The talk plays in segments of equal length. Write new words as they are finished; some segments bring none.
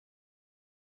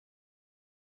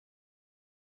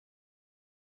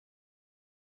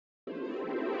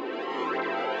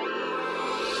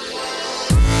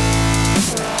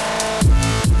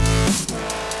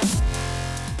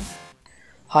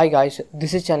Hi guys,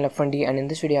 this is Channel FND and in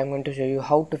this video I'm going to show you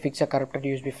how to fix a corrupted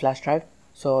USB flash drive.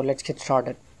 So let's get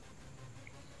started.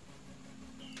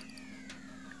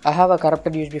 I have a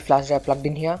corrupted USB flash drive plugged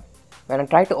in here. When I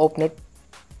try to open it,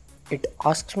 it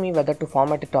asks me whether to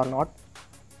format it or not.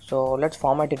 So let's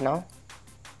format it now.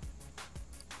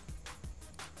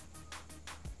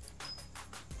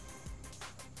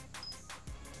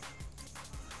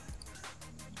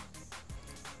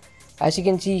 As you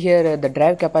can see here, the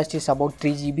drive capacity is about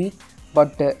 3 GB,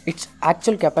 but its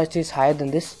actual capacity is higher than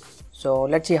this. So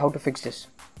let's see how to fix this.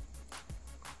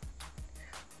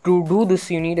 To do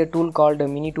this, you need a tool called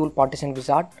MiniTool Partition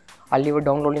Wizard. I'll leave a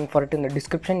download link for it in the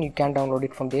description. You can download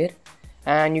it from there,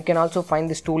 and you can also find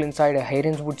this tool inside a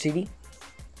hiren's boot CD.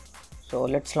 So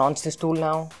let's launch this tool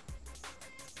now.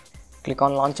 Click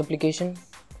on Launch Application.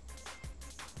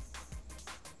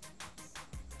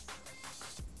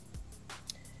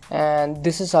 And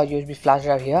this is our USB flash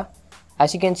drive here.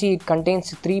 As you can see, it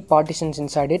contains 3 partitions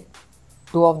inside it.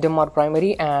 2 of them are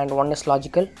primary and 1 is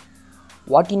logical.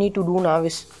 What you need to do now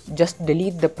is just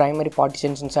delete the primary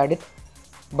partitions inside it,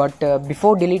 but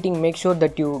before deleting, make sure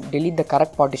that you delete the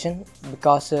correct partition,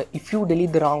 because if you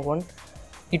delete the wrong one,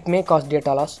 it may cause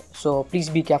data loss. So please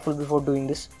be careful before doing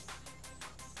this.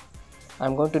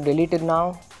 I'm going to delete it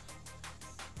now.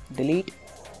 Delete,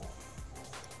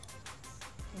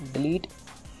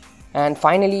 and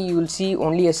finally you will see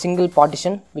only a single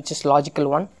partition, which is logical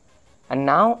one. And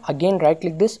now again right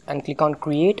click this and click on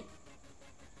create.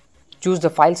 Choose the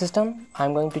file system.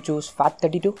 I'm going to choose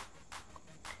FAT32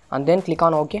 and then click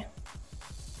on OK,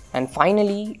 and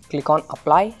finally click on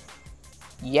apply.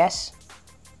 Yes,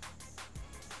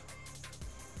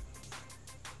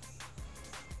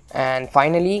 and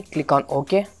finally click on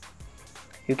OK.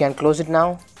 You can close it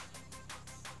now,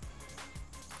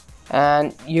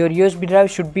 and your USB drive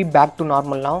should be back to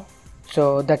normal now.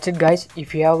 So that's it guys.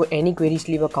 If you have any queries,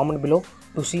 leave a comment below.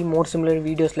 To see more similar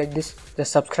videos like this,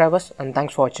 just subscribe us, and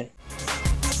thanks for watching.